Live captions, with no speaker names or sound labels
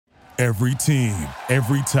Every team,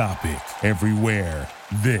 every topic, everywhere.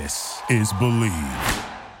 This is Believe.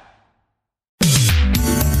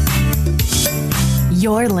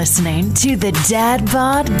 You're listening to the Dad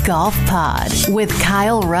Bod Golf Pod with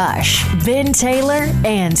Kyle Rush, Ben Taylor,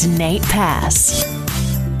 and Nate Pass.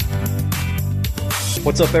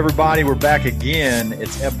 What's up, everybody? We're back again.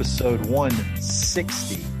 It's episode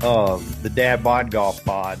 160 of the Dad Bod Golf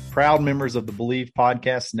Pod. Proud members of the Believe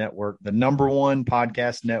Podcast Network, the number one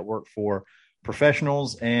podcast network for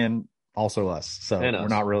professionals and also us. So we're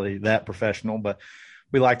not really that professional, but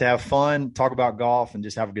we like to have fun, talk about golf, and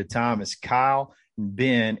just have a good time. It's Kyle and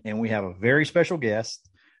Ben, and we have a very special guest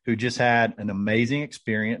who just had an amazing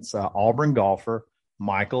experience, Auburn golfer,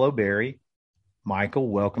 Michael O'Berry. Michael,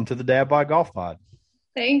 welcome to the Dad Bod Golf Pod.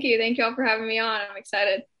 Thank you. Thank you all for having me on. I'm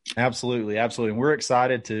excited. Absolutely. Absolutely. And we're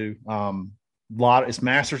excited to, it's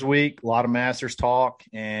Masters week, a lot of Masters talk,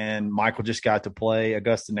 and Michael just got to play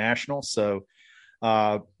Augusta National. So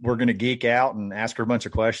we're going to geek out and ask her a bunch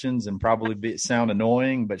of questions and probably sound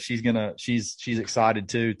annoying, but she's excited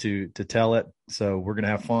too, to tell it. So we're going to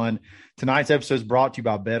have fun. Tonight's episode is brought to you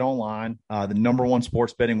by Bet Online, the number one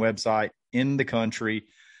sports betting website in the country.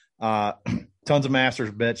 Tons of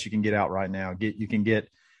Masters bets you can get out right now. You can get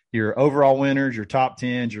your overall winners, your top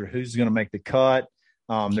tens, your who's going to make the cut.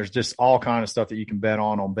 There's just all kind of stuff that you can bet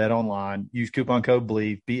on Bet Online. Use coupon code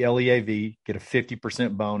BLEAV, BLEAV, get a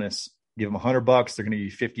 50% bonus. Give them $100. They're going to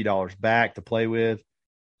give you $50 back to play with.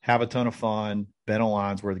 Have a ton of fun. Bet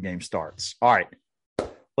Online is where the game starts. All right,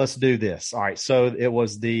 let's do this. All right, so it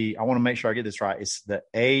was I want to make sure I get this right. It's the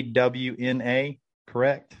AWNA,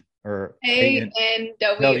 correct? Or ANWA.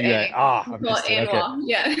 I missed it. Okay.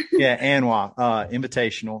 Yeah. Yeah, ANWA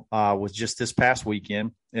Invitational was just this past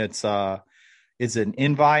weekend. It's an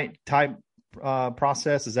invite type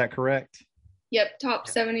process. Is that correct? Yep, top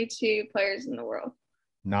 72 players in the world.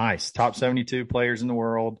 Nice. Top 72 players in the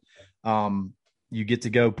world. You get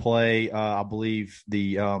to go play, I believe,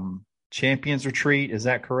 the Champions Retreat. Is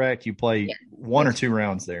that correct? You play one or two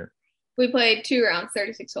rounds there? We played 2 rounds,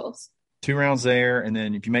 36 holes. 2 rounds there, and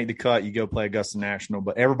then if you make the cut, you go play Augusta National.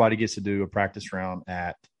 But everybody gets to do a practice round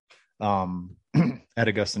at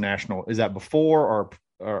Augusta National. Is that before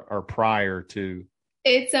or prior to?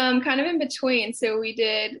 It's kind of in between. So we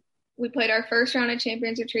played our first round of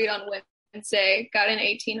Champions Retreat on Wednesday, got in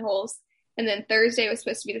 18 holes, and then Thursday was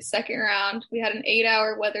supposed to be the second round. We had an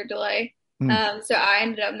 8-hour weather delay. So I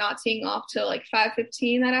ended up not teeing off till like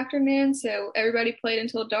 5:15 that afternoon. So everybody played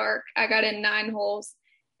until dark. I got in 9 holes.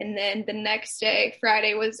 And then the next day,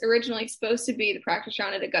 Friday, was originally supposed to be the practice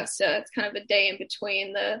round at Augusta. It's kind of a day in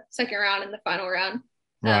between the second round and the final round.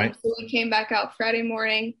 Right. So we came back out Friday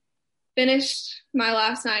morning, finished my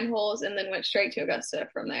last 9 holes, and then went straight to Augusta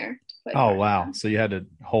from there. Oh, wow. So you had a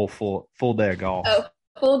whole full day of golf. Oh,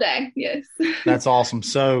 full day, yes. That's awesome.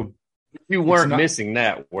 So you weren't missing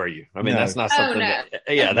that, were you? I mean, that's not something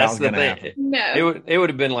that's the thing. No. It would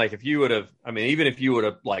have been like if you would have, I mean, even if you would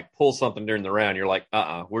have like pulled something during the round, you're like,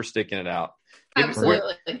 we're sticking it out.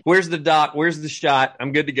 Absolutely. Where's the dot? Where's the shot?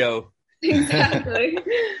 I'm good to go. Exactly.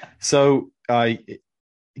 So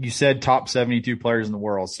you said top 72 players in the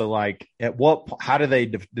world. So like how do they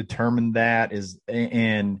determine that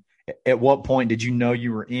and at what point did you know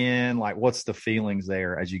you were in? Like, what's the feelings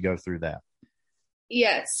there as you go through that?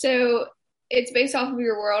 Yeah, so it's based off of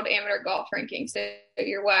your world amateur golf ranking, so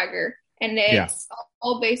your WAGR, and it's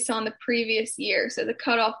all based on the previous year. So the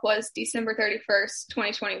cutoff was December 31st,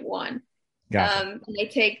 2021. Gotcha. And they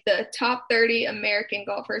take the top 30 American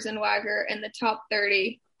golfers in WAGR and the top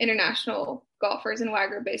 30 international golfers in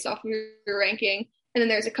WAGR based off of your ranking. And then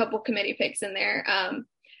there's a couple committee picks in there.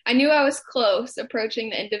 I knew I was close approaching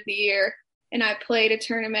the end of the year, and I played a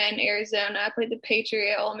tournament in Arizona. I played the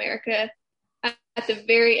Patriot All-America at the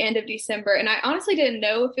very end of December. And I honestly didn't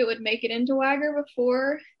know if it would make it into WAGR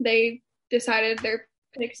before they decided their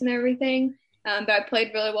picks and everything. But I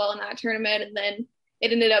played really well in that tournament, and then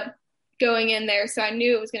it ended up going in there. So I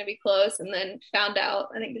knew it was going to be close, and then found out,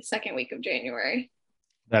 I think, the second week of January.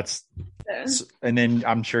 And then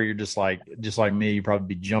I'm sure you're just like me, you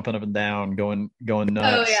probably be jumping up and down, going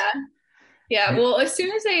nuts. Oh yeah. Yeah. Well, as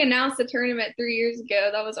soon as they announced the tournament 3 years ago,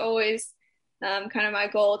 that was always kind of my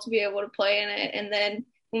goal to be able to play in it. And then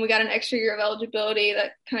when we got an extra year of eligibility,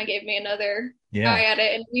 that kind of gave me another eye at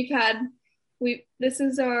it. And this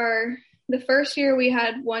is the first year we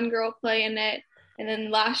had 1 girl play in it. And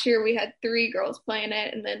then last year we had 3 girls playing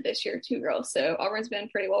it. And then this year 2 girls. So Auburn's been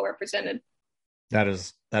pretty well represented. That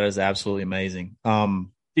is absolutely amazing. Do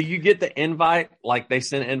you get the invite? Like they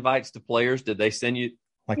send invites to players? Did they send you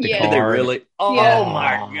like the Did card? they really? Oh, Yeah.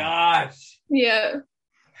 my gosh. Yeah.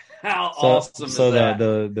 How awesome is that?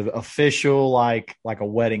 The official like a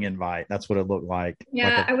wedding invite. That's what it looked like.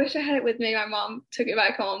 Yeah, I wish I had it with me. My mom took it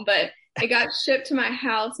back home, but it got shipped to my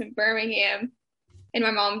house in Birmingham, and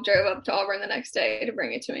my mom drove up to Auburn the next day to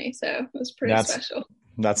bring it to me. So it was pretty special.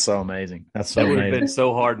 That's so amazing. That's so amazing. It would have been amazing.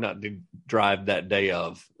 so hard not to drive that day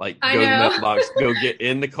of. Like, go I to the know. mailbox, go get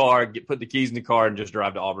in the car, put the keys in the car, and just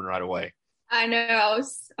drive to Auburn right away. I know.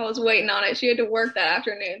 I was waiting on it. She had to work that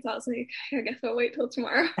afternoon, so I was like, I guess I'll wait till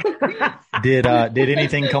tomorrow. Did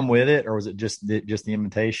anything come with it, or was it just the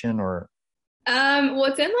invitation? Or well,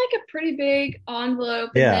 it's in like a pretty big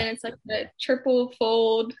envelope, and then it's like a triple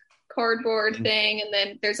fold cardboard thing, and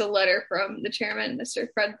then there's a letter from the chairman, Mr.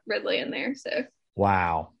 Fred Ridley, in there. So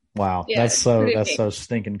wow, yeah, that's so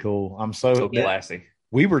stinking cool. I'm so classy.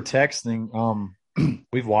 We were texting.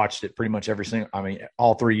 We've watched it pretty much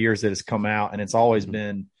all 3 years that it's come out, and it's always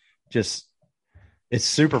been just, it's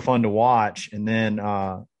super fun to watch. And then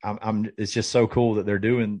it's just so cool that they're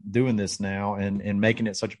doing this now and making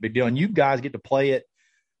it such a big deal. And you guys get to play it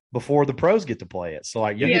before the pros get to play it. So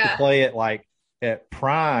like you get to play it like at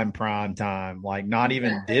prime time, like not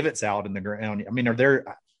even divots out in the ground. I mean, are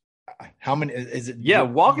there, how many, is it? Yeah.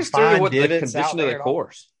 Walk us through what the condition of the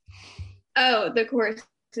course. Oh, the course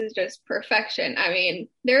is just perfection. I mean,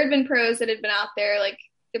 there had been pros that had been out there like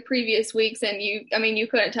the previous weeks, and you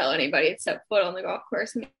couldn't tell anybody had stepped foot on the golf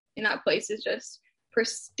course. I mean, that place is just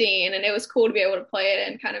pristine, and it was cool to be able to play it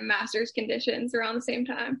in kind of Masters conditions around the same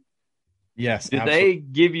time. Yes. Did they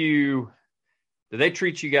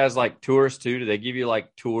treat you guys like tourists too? Do they give you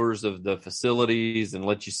like tours of the facilities and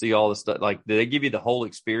let you see all the stuff? Like, do they give you the whole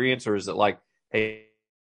experience, or is it like, hey,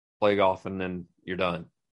 play golf and then you're done?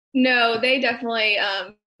 No, they definitely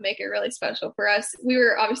make it really special for us. We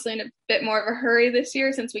were obviously in a bit more of a hurry this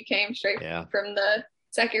year since we came straight from the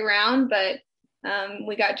second round, but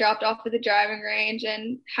we got dropped off at the driving range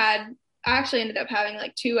and I actually ended up having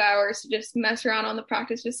like 2 hours to just mess around on the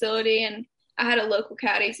practice facility. And I had a local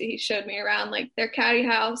caddy, so he showed me around like their caddy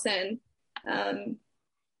house and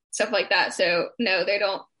stuff like that. So no,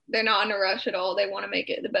 they're not in a rush at all. They want to make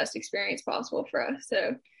it the best experience possible for us.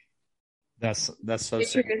 So that's so they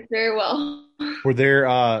treat us very well. Were there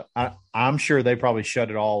I'm sure they probably shut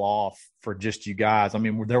it all off for just you guys. I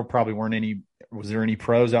mean, there probably was there any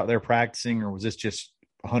pros out there practicing, or was this just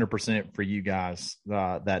 100% for you guys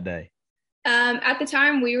that day? At the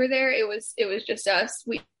time we were there, it was just us.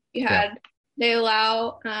 We had they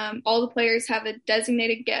allow all the players have a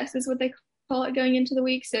designated guest is what they call it going into the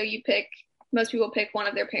week. So most people pick one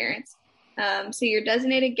of their parents. So your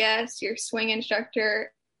designated guest, your swing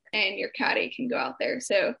instructor, and your caddy can go out there.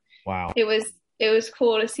 So wow, it was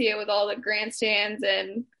cool to see it with all the grandstands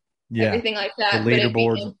and everything like that. The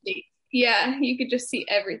leaderboards. Yeah, you could just see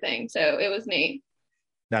everything. So it was neat.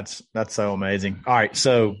 That's so amazing. All right,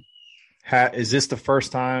 so is this the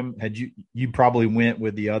first time? Had you probably went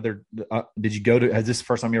with the other? Did you go to? Has this the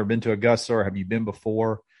first time you ever been to Augusta, or have you been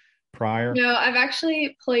before prior? No, I've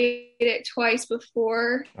actually played it twice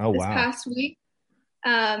before this past week.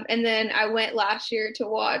 And then I went last year to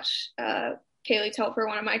watch Kaylee Telfer,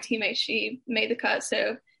 one of my teammates. She made the cut,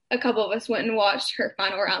 so a couple of us went and watched her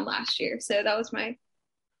final round last year. So that was my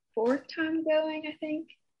 4th time going, I think.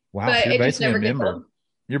 Wow, but so you're basically a member.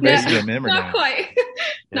 You're basically a member now. Not quite,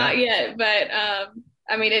 not yet, but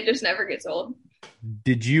I mean, it just never gets old.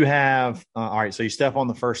 Did you have all right? So you step on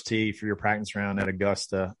the first tee for your practice round at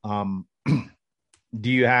Augusta. Do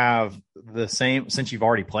you have the same, since you've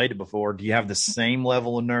already played it before, do you have the same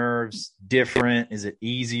level of nerves? Different? Is it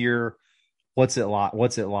easier? What's it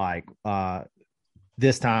like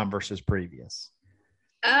this time versus previous?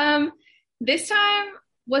 This time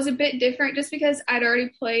was a bit different just because I'd already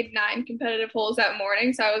played 9 competitive holes that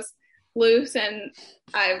morning. So I was loose and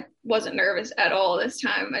I wasn't nervous at all this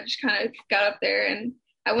time. I just kind of got up there and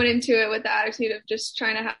I went into it with the attitude of just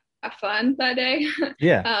trying to have fun that day.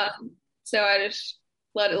 Yeah. So I just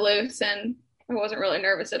let it loose and I wasn't really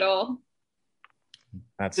nervous at all.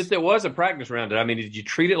 Since it was a practice round, I mean, did you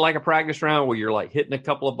treat it like a practice round where you're like hitting a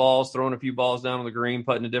couple of balls, throwing a few balls down on the green,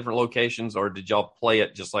 putting in different locations, or did y'all play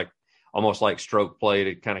it just like almost like stroke play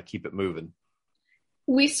to kind of keep it moving?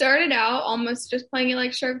 We started out almost just playing it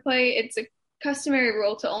like stroke play. It's a customary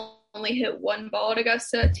rule to only hit one ball at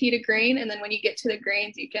Augusta, tee to green, and then when you get to the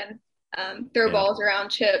greens, you can throw balls around,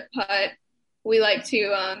 chip, putt. We like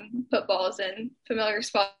to put balls in familiar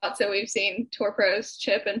spots that we've seen tour pros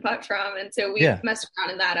chip and putt from, and so we mess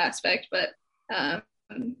around in that aspect. But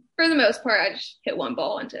for the most part, I just hit one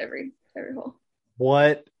ball into every hole.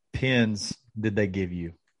 What pins did they give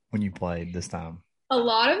you when you played this time? A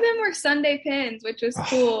lot of them were Sunday pins, which was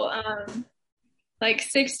cool. Like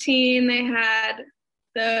 16, they had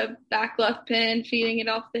the back left pin, feeding it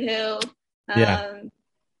off the hill. Yeah.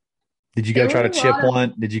 Did you go try to chip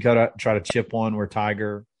one? Did you go to try to chip one where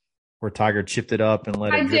Tiger chipped it up and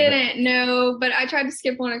let it? I didn't, no, but I tried to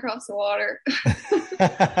skip one across the water.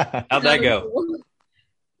 How'd that go?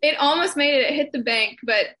 It almost made it. It hit the bank,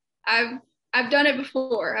 but I've done it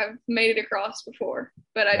before. I've made it across before,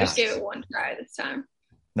 but I just gave it one try this time.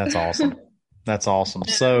 That's awesome. That's awesome.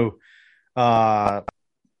 So,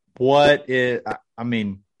 what is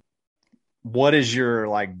your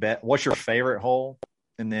what's your favorite hole?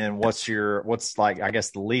 And then what's like, I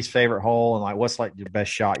guess, the least favorite hole, and like what's like your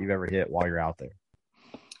best shot you've ever hit while you're out there?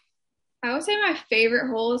 I would say my favorite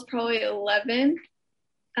hole is probably 11.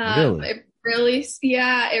 Really? It really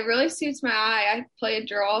suits my eye. I play a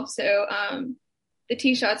draw, so the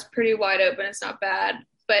tee shot's pretty wide open. It's not bad,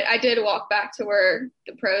 but I did walk back to where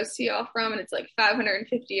the pros tee off from, and it's like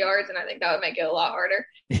 550 yards, and I think that would make it a lot harder.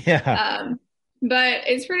 Yeah. But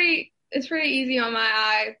it's pretty easy on my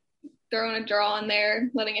eye. Throwing a draw in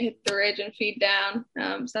there, letting it hit the ridge and feed down.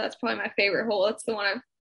 So that's probably my favorite hole. It's the one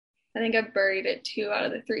I think I've buried it 2 out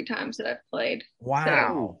of the 3 times that I've played. Wow.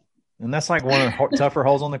 So, and that's like one of the tougher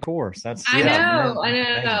holes on the course. I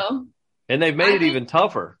know. And they've made it even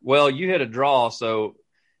tougher. Well, you hit a draw, so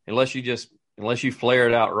unless you flare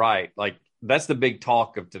it out right, like that's the big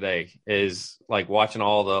talk of today is like watching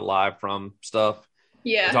all the live from stuff.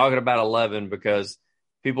 Yeah. We're talking about 11 because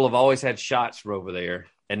people have always had shots from over there.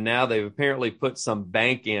 And now they've apparently put some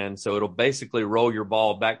bank in, so it'll basically roll your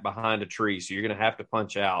ball back behind a tree. So you're going to have to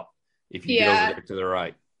punch out if you get over there to the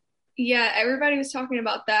right. Yeah, everybody was talking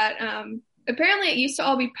about that. Apparently, it used to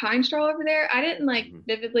all be pine straw over there. I didn't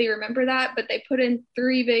vividly remember that, but they put in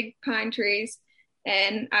 3 big pine trees.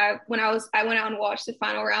 And I went out and watched the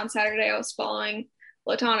final round Saturday. I was following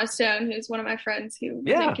Latana Stone, who's one of my friends who was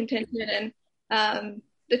in contention, and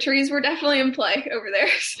the trees were definitely in play over there.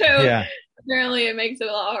 So. Yeah. Apparently, it makes it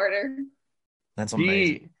a lot harder. That's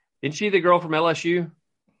amazing. Isn't she the girl from LSU?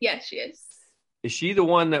 Yes, she is. Is she the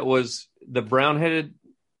one that was the brown-headed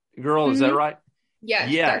girl? Mm-hmm. Is that right? Yes.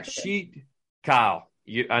 Yeah. Kyle,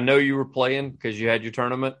 I know you were playing because you had your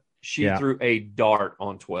tournament. She threw a dart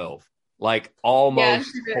on 12, like almost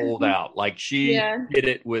pulled out. Like she hit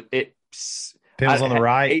it with it. Pin was on the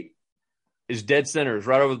right. Is dead center, is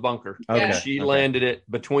right over the bunker. Okay. And she landed it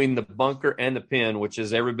between the bunker and the pin, which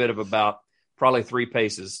is every bit of about probably 3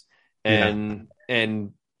 paces. And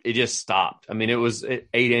it just stopped. I mean, it was 8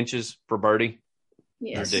 inches for birdie.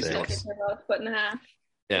 Yeah, ridiculous. About a 1.5 feet.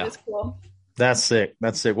 Yeah. It's cool. That's sick.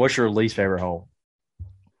 What's your least favorite hole?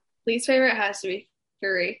 Least favorite has to be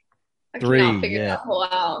 3. I cannot figure that hole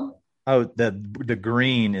out. Oh, the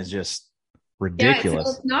green is just ridiculous.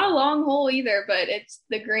 Yeah, it's not a long hole either, but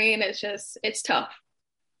the green is just, it's tough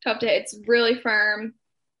to hit. It's really firm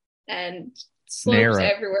and slopes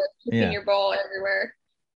everywhere, keeping your ball everywhere.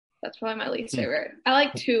 That's probably my least favorite. I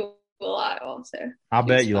like 2 a lot also. I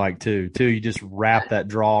bet you like 2. You just wrap that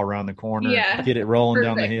draw around the corner, get it rolling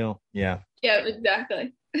down the hill. Yeah. Yeah,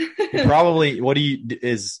 exactly. Probably,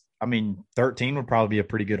 13 would probably be a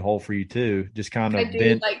pretty good hole for you too. Just kind of I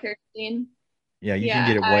do like 13. Yeah, you can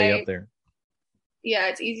get it way up there. Yeah,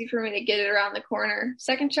 it's easy for me to get it around the corner.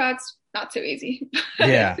 Second shot's not so easy.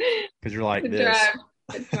 Yeah, because you're like this.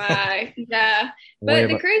 It's my But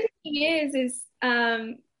the crazy thing is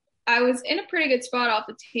I was in a pretty good spot off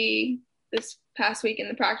the tee this past week in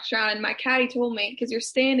the practice round, and my caddy told me, because you're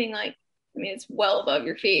standing it's well above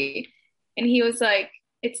your feet, and he was like,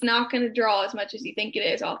 it's not going to draw as much as you think it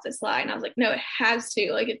is off this line. And I was like, no, it has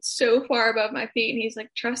to. Like, it's so far above my feet. And he's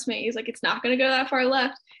like, trust me. He's like, it's not going to go that far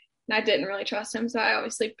left. And I didn't really trust him, so I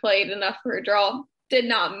obviously played enough for a draw. Did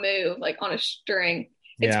not move like on a string.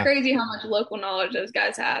 It's crazy how much local knowledge those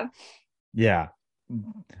guys have. Yeah,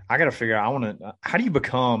 I got to figure out. How do you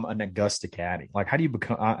become an Augusta caddy? Like, how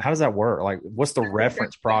does that work? Like, what's the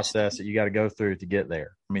reference process that you got to go through to get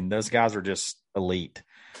there? I mean, those guys are just elite.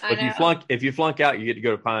 If you flunk out, you get to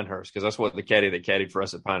go to Pinehurst, because that's what the caddy that caddied for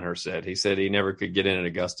us at Pinehurst said. He said he never could get in at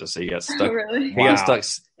Augusta, so he got stuck. Really?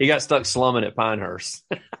 He got stuck slumming at Pinehurst.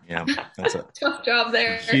 Yeah, that's a tough job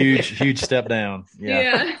there. Huge step down.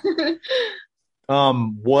 Yeah.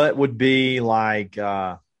 What would be like?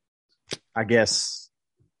 I guess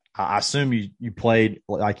I assume you played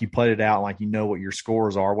it out, like you know what your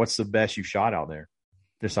scores are. What's the best you shot out there?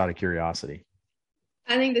 Just out of curiosity.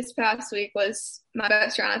 I think this past week was my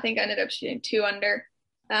best round. I think I ended up shooting 2 under.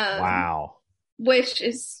 Wow. Which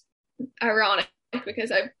is ironic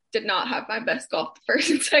because I did not have my best golf the first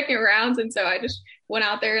and second rounds. And so I just went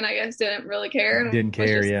out there and I guess didn't really care. Didn't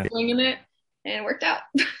care, yeah. Swinging it, and it worked out.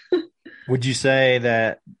 Would you say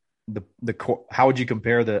that how would you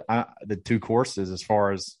compare the two courses as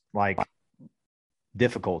far as like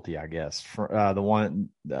difficulty, I guess, for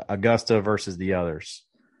the Augusta versus the others?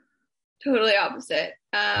 Totally opposite.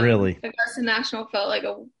 Really? Augusta National felt like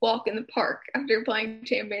a walk in the park after playing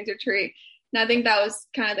Champions Retreat. And I think that was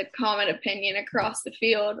kind of the common opinion across the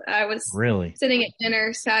field. I was really sitting at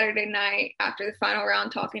dinner Saturday night after the final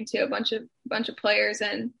round talking to a bunch of players,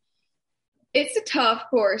 and it's a tough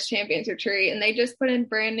course, Champions Retreat, and they just put in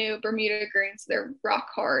brand new Bermuda greens. They're rock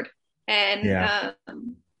hard. And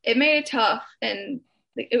it made it tough. And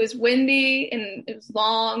it was windy and it was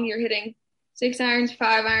long. You're hitting 6 irons,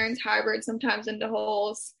 5 irons, hybrid sometimes into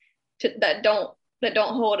holes that don't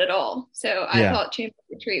hold at all. So I thought Champions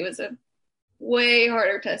Retreat was a way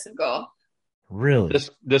harder test of golf. Really?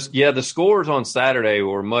 The scores on Saturday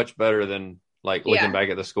were much better than like looking back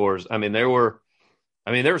at the scores. I mean, there were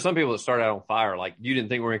some people that started out on fire. Like you didn't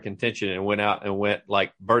think we were in contention and went out and went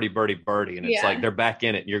like birdie, birdie, birdie. And it's like they're back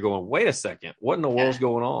in it. And you're going, wait a second. What in the world's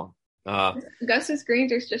going on? Augusta's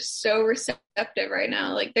greens are just so receptive right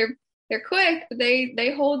now. Like they're quick, but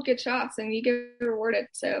they hold good shots and you get rewarded.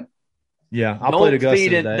 So yeah, I played Augusta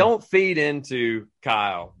today. Don't feed into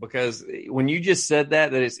Kyle, because when you just said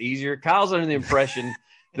that it's easier, Kyle's under the impression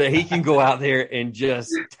that he can go out there and just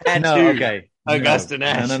tattoo Augusta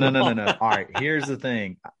National. No. All right, here's the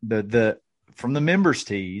thing. The from the members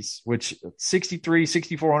tees, which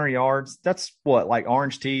 6,400 yards, that's what, like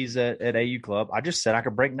orange tees at AU Club. I just said I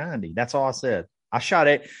could break 90. That's all I said. I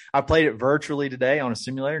played it virtually today on a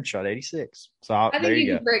simulator and shot 86. So I think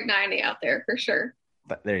you can break 90 out there for sure.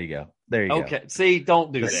 But there you go. Okay. See,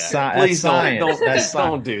 don't do that. Please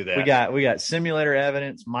don't do that. We got simulator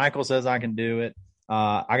evidence. Michael says I can do it.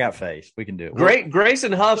 I got faith. We can do it.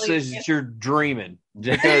 Grayson Huff says that you're dreaming,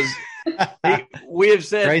 because we have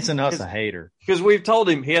said Grayson Huff's a hater, because we've told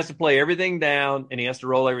him he has to play everything down and he has to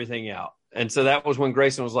roll everything out. And so that was when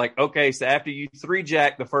Grayson was like, okay, so after you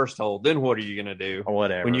 3-jack the first hole, then what are you going to do? Or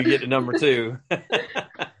whatever. When you get to number 2.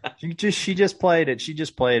 She just played it. She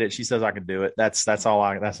just played it. She says I can do it. That's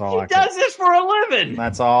all. She does this for a living.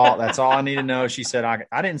 That's all I need to know. She said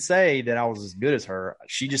I didn't say that I was as good as her.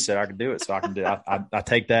 She just said I could do it, so I can do it. I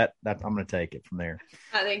take that. I'm going to take it from there.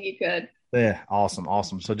 I think you could. Yeah,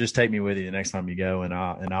 awesome. So just take me with you the next time you go, and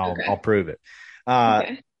I'll prove it.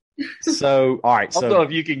 Okay. So, all right. Also,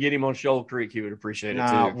 if you can get him on Shoal Creek, he would appreciate it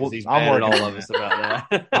too. Because he's mad at all of us about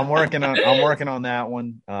that. I'm working on that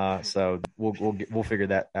one. So we'll figure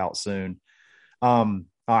that out soon. All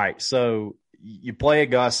right. So you play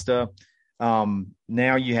Augusta.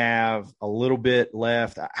 Now you have a little bit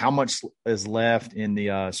left. How much is left in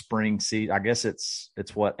the spring season? I guess it's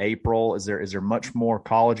what, April. Is there much more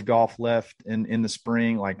college golf left in the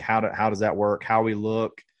spring? Like how does that work? How we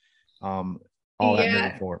look? All that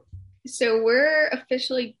moving forward. So we're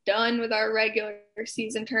officially done with our regular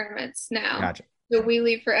season tournaments now. Gotcha. So we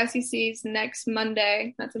leave for SECs next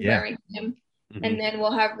Monday. That's in Birmingham. Mm-hmm. And then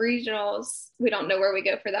we'll have regionals. We don't know where we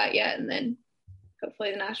go for that yet. And then hopefully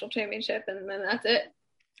the national championship. And then that's it.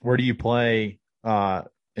 Where do you play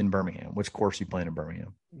in Birmingham? Which course are you playing in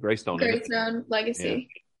Birmingham? Greystone Legacy.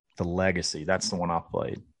 Yeah. The Legacy. That's the one I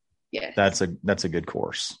played. Yeah. That's a good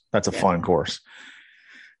course. That's a fun course.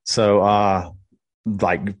 So,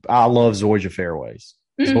 like I love Zoysia fairways.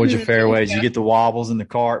 Zoysia fairways, you get the wobbles in the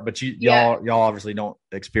cart, but y'all obviously don't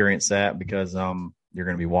experience that because you're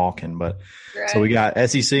going to be walking. But so we got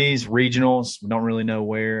SECs, regionals. We don't really know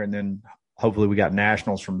where, and then hopefully we got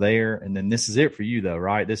nationals from there, and then this is it for you though,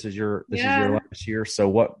 right? This is your last year. So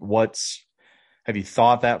what's have you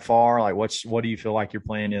thought that far? Like what do you feel like your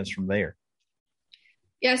plan is from there?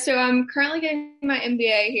 Yeah, so I'm currently getting my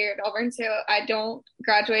MBA here at Auburn, so I don't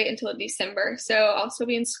graduate until December. So I'll still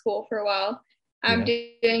be in school for a while. I'm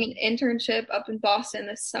doing an internship up in Boston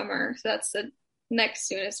this summer, so that's the next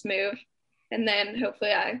soonest move. And then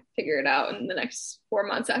hopefully I figure it out in the next 4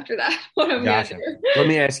 months after that, what I'm going to do. Let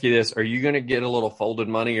me ask you this. Are you going to get a little folded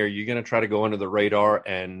money, or are you going to try to go under the radar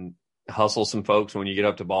and hustle some folks when you get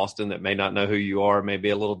up to Boston that may not know who you are, may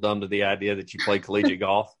be a little dumb to the idea that you play collegiate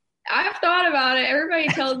golf? I've thought about it. Everybody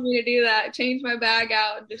tells me to do that. Change my bag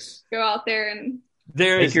out and just go out there and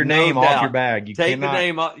take your name off your bag. You take the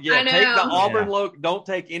name off. Yeah, take the Auburn logo. Don't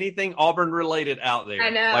take anything Auburn related out there.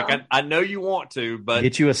 I know. Like I know you want to, but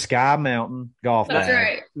get you a Sky Mountain golf bag. That's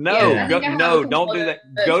right. No, don't do that.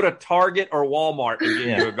 Go to Target or Walmart and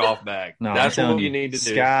get you a golf bag. No, that's what you need to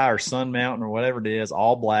do. Sky or Sun Mountain or whatever it is,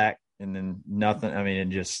 all black. And then nothing. I mean,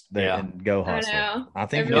 and just and go hustle. I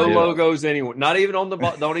think no logos anywhere. Not even on the.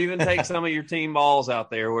 Don't even take some of your team balls out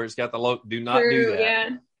there where it's got the logo. Do not do that. Yeah,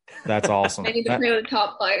 that's awesome. I need to play with a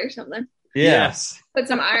top flight or something. Yes. Put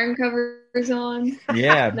some iron covers on.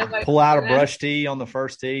 Yeah. Pull out a brush tee on the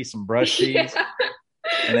first tee, some brush tees. Yeah.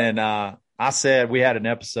 And then I said we had an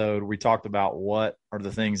episode. We talked about what are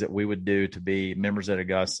the things that we would do to be members at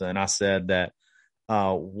Augusta. And I said that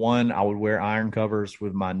one, I would wear iron covers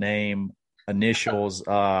with my name, initials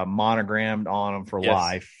monogrammed on them for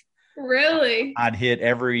life. Really? I'd hit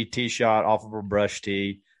every tee shot off of a brush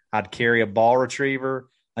tee. I'd carry a ball retriever,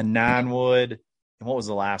 a 9-wood. And what was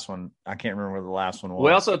the last one? I can't remember what the last one was.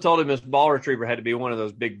 We also told him this ball retriever had to be one of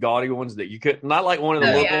those big gaudy ones that you could not like one of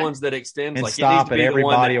the little ones that extends. And like stop it needs to at be every the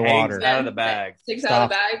one body that of hangs water. out of the bag. Sticks out of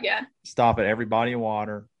the bag, yeah. Stop at every body of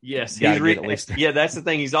water. Yes, yeah, that's the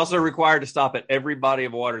thing. He's also required to stop at every body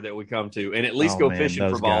of water that we come to, and at least go fishing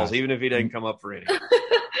for balls, even if he doesn't come up for any.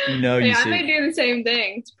 I may do the same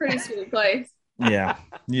thing. It's a pretty sweet place. Yeah,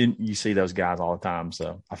 you see those guys all the time.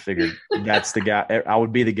 So I figured that's the guy. I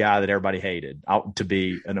would be the guy that everybody hated. To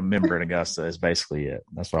be a member in Augusta is basically it.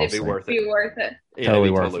 That's what I was saying. Worth it. Be worth it. Totally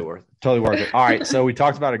worth it. Totally worth it. All right, so we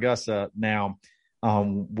talked about Augusta. Now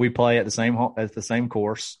we play at the same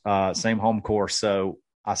course, same home course. So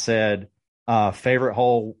I said favorite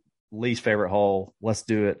hole, least favorite hole. Let's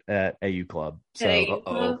do it at AU Club.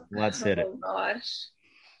 So let's hit it. Oh gosh.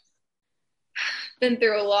 Been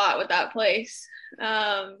through a lot with that place.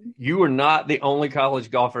 You are not the only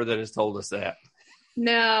college golfer that has told us that.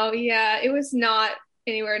 No, yeah, it was not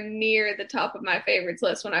anywhere near the top of my favorites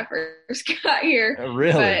list when I first got here.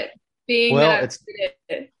 Really? But being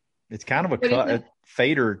it's kind of a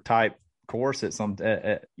fader type course at some,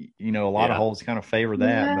 a lot of holes kind of favor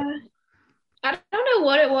that. Yeah. But I don't know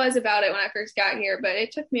what it was about it when I first got here, but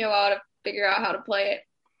it took me a while to figure out how to play it.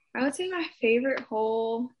 I would say my favorite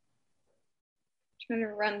hole. Trying to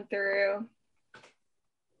run through.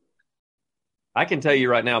 I can tell you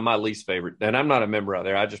right now my least favorite, and I'm not a member out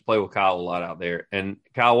there. I just play with Kyle a lot out there. And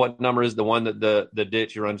Kyle, what number is the one that the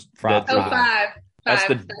ditch runs? Five.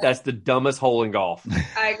 That's the dumbest hole in golf.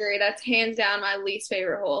 I agree. That's hands down my least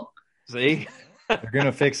favorite hole. See, they're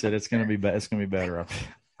gonna fix it. It's gonna be better.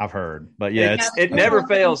 I've heard, but yeah, it never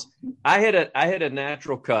fails. I hit a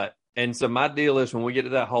natural cut. And so my deal is when we get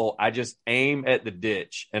to that hole, I just aim at the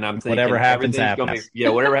ditch, and I'm thinking whatever happens.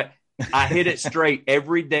 Whatever. I hit it straight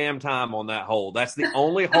every damn time on that hole. That's the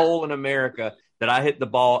only hole in America that I hit the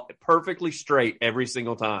ball perfectly straight every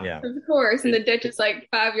single time. Yeah, of course. And the ditch is like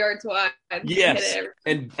 5 yards wide. Yes,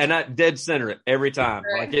 and I dead center it every time.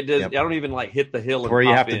 Right. Like it does. Yep. I don't even like hit the hill and where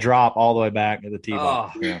you have to drop all the way back to the tee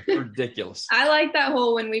box. Ridiculous. I like that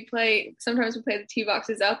hole when we play. Sometimes we play the tee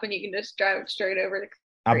boxes up, and you can just drive it straight over the.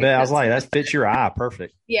 I bet. I was like, that fits your eye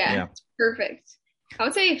perfect. Yeah, it's perfect. I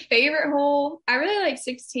would say favorite hole. I really like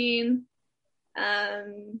 16.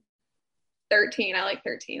 13. I like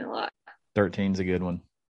 13 a lot. 13's a good one.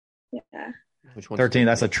 Yeah. Which one? 13.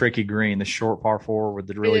 That's a tricky green. The short par 4 with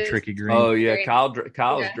the really tricky green. Oh yeah, Kyle's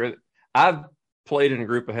driven. I've played in a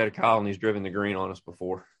group ahead of Kyle, and he's driven the green on us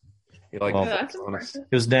before. It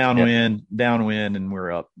was downwind, and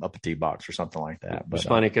we're up a tee box or something like that. But it's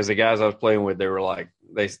funny because the guys I was playing with, they were like,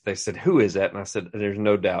 they said, "Who is that?" And I said, "There's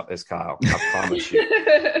no doubt it's Kyle. I promise you."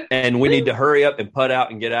 And we need to hurry up and putt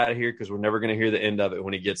out and get out of here because we're never going to hear the end of it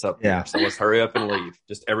when he gets up there. So let's hurry up and leave.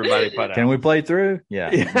 Just everybody putt out. Can we play through? Yeah.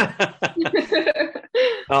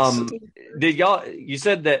 Did y'all? You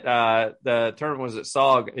said that the tournament was at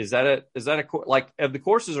SOG. Is that a like of the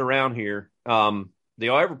courses around here? Do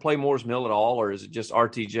y'all ever play Moores Mill at all, or is it just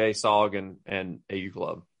RTJ, SOG, and AU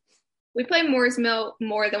Club? We play Moores Mill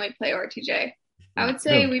more than we play RTJ. I would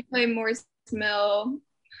say we play Moores Mill.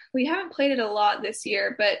 We haven't played it a lot this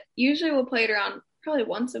year, but usually we'll play it around probably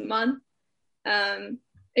once a month.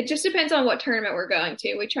 It just depends on what tournament we're going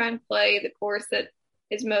to. We try and play the course that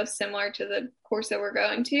is most similar to the course that we're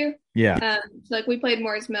going to. Yeah. So like we played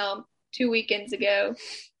Moores Mill 2 weekends ago.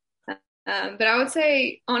 But I would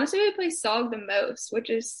say, honestly, we play SOG the most, which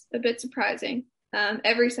is a bit surprising.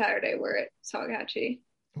 Every Saturday we're at Salkhatchee.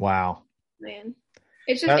 Wow. Man.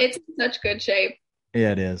 It's in such good shape.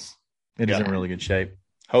 Yeah, it is. It is in really good shape.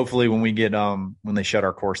 Hopefully when we get when they shut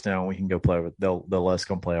our course down, we can go play with they'll let us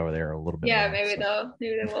come play over there a little bit. Yeah, maybe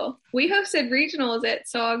they will. We hosted regionals at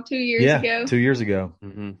SOG 2 years ago. 2 years ago.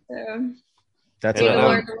 Mm-hmm. So that's we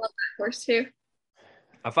learned a lot that course too.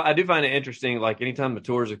 I do find it interesting, like anytime the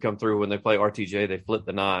tours have come through when they play RTJ, they flip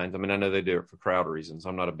the nines. I mean, I know they do it for crowd reasons.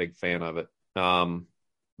 I'm not a big fan of it.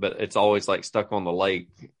 But it's always like stuck on the lake.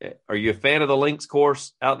 Are you a fan of the links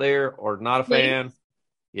course out there or not a fan? Links.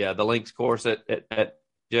 Yeah, the links course at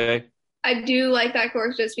Jay. I do like that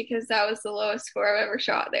course just because that was the lowest score I've ever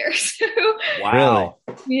shot there. So, wow.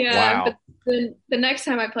 Really? Yeah. Wow. But the next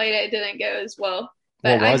time I played it, it didn't go as well.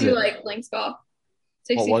 But I do like links golf.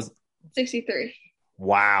 63.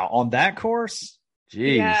 Wow. On that course?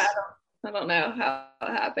 Jeez. Yeah, I don't know how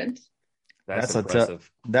it happened. That's impressive.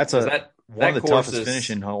 One of the toughest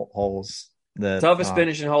finishing holes. Toughest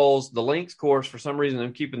finishing holes. The links course, for some reason,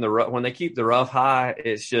 they're keeping when they keep the rough high,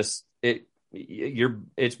 it's just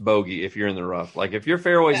it's bogey if you're in the rough. Like if you're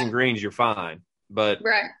fairways and greens, you're fine. But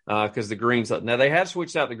because the greens now they have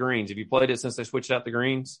switched out the greens. Have you played it since they switched out the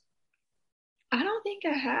greens? I don't think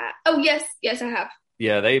I have. Oh yes, I have.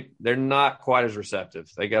 Yeah, they're not quite as receptive.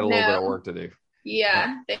 They got a little bit of work to do.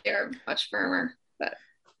 Yeah, they are much firmer. But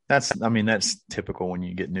that's typical when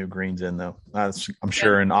you get new greens in, though. I'm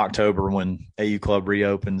sure in October when AU Club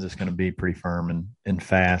reopens, it's going to be pretty firm and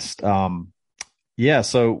fast.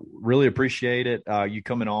 So really appreciate it. You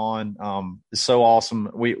coming on. It's so awesome.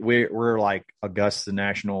 We're like Augusta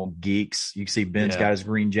National geeks. You can see Ben's got his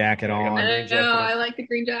green jacket on. I know. I like the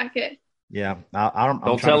green jacket. Yeah.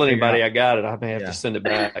 Don't tell anybody I got it. I may have to send it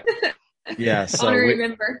back. Yeah. So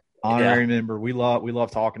honorary member. We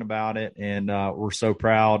love talking about it, and we're so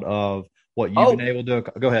proud of what you've been able to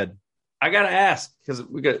do. Go ahead. I got to ask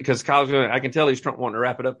because Kyle's I can tell he's wanting to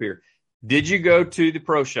wrap it up here. Did you go to the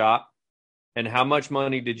pro shop, and how much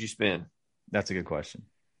money did you spend? That's a good question.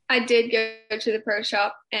 I did go to the pro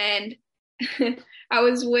shop, and I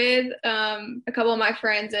was with a couple of my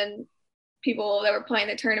friends and people that were playing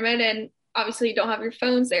the tournament, and obviously you don't have your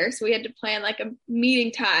phones there, so we had to plan like a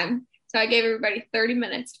meeting time. So I gave everybody 30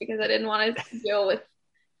 minutes because I didn't want to deal with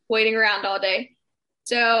waiting around all day.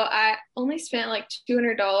 So I only spent like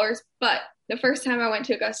 $200, but the first time I went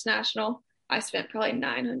to Augusta National, I spent probably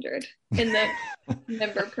 $900 in the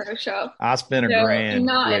member pro shop. I spent $1,000.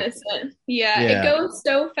 Not innocent. Yeah, it goes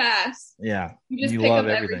so fast. Yeah. You just pick up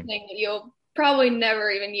everything that you'll probably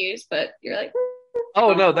never even use, but you're like,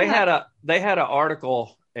 oh no, they had an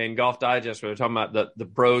article in Golf Digest where they're talking about the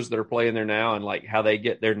pros that are playing there now and like how they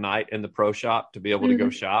get their night in the pro shop to be able to go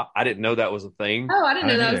shop. I didn't know that was a thing. Oh, I didn't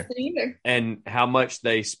know that was a thing either. And how much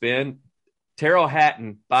they spend. Terrell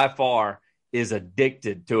Hatton by far is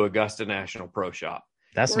addicted to Augusta National Pro Shop.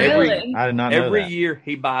 That's really? I did not know every that. year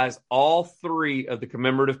he buys all 3 of the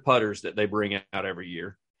commemorative putters that they bring out every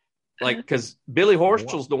year. Like, because Billy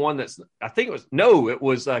Horschel's the one it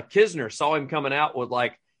was Kisner saw him coming out with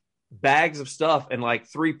like bags of stuff and like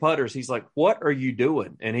 3 putters. He's like, what are you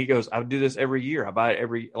doing? And he goes, I do this every year. I buy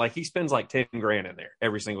it he spends like $10,000 in there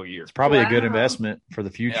every single year. It's probably a good investment for the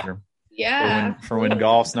future. Yeah. For when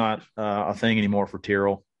golf's not a thing anymore for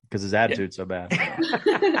Tyrrell because his attitude's so bad.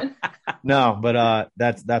 No, but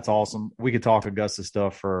that's awesome. We could talk Augusta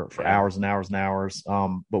stuff for hours and hours and hours.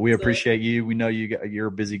 But we appreciate you. We know you're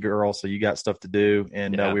a busy girl, so you got stuff to do,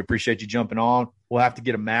 and we appreciate you jumping on. We'll have to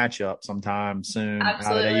get a matchup sometime soon out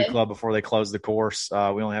at AU Club before they close the course. We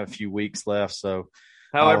only have a few weeks left, so.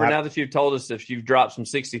 However, now that you've told us if you've dropped some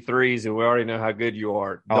 63s and we already know how good you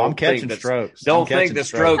are, I'm catching strokes. Don't think the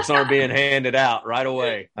strokes aren't being handed out right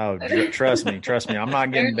away. Oh, trust me. I'm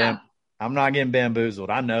not getting bamboozled.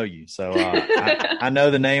 I know you, so I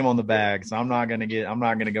know the name on the bag, so I'm not gonna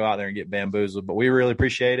go out there and get bamboozled. But we really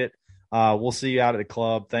appreciate it. We'll see you out at the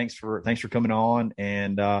club. Thanks for coming on,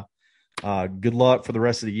 and good luck for the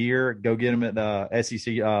rest of the year. Go get them at the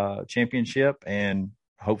SEC championship, and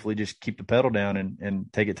hopefully just keep the pedal down and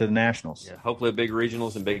take it to the nationals. Yeah, hopefully big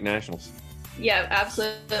regionals and big nationals. Yeah,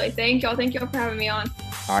 absolutely. Thank y'all for having me on.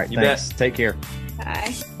 All right, thanks. Take care.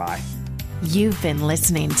 Bye. You've been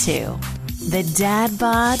listening to the Dad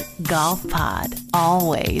Bod Golf Pod.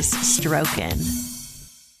 Always stroking.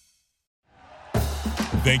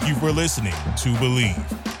 Thank you for listening to Believe.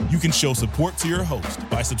 You can show support to your host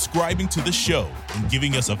by subscribing to the show and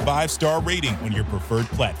giving us a 5-star rating on your preferred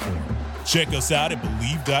platform. Check us out at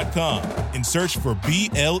Believe.com and search for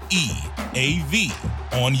BLEAV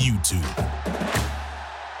on YouTube.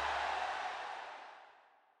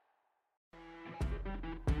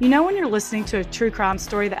 You know when you're listening to a true crime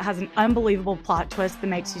story that has an unbelievable plot twist that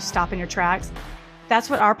makes you stop in your tracks? That's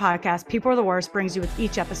what our podcast, People Are the Worst, brings you with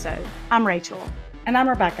each episode. I'm Rachel. And I'm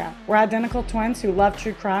Rebecca. We're identical twins who love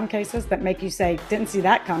true crime cases that make you say, didn't see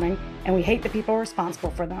that coming, and we hate the people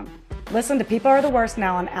responsible for them. Listen to People Are the Worst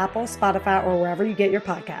now on Apple, Spotify, or wherever you get your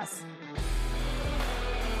podcasts.